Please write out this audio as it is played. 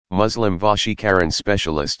Muslim Vashikaran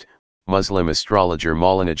Specialist, Muslim Astrologer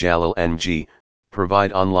Maulana Jalal MG,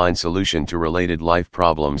 provide online solution to related life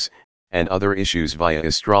problems, and other issues via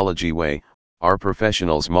astrology way. Our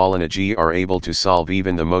professionals Maulana G are able to solve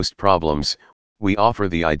even the most problems. We offer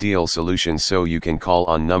the ideal solution, so you can call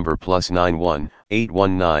on number +91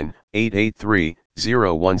 819 883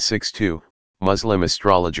 0162. Muslim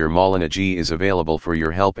Astrologer Maulana G is available for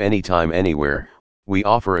your help anytime anywhere. We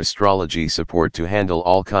offer astrology support to handle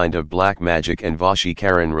all kind of black magic and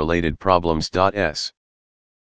Vashikaran related problems. S.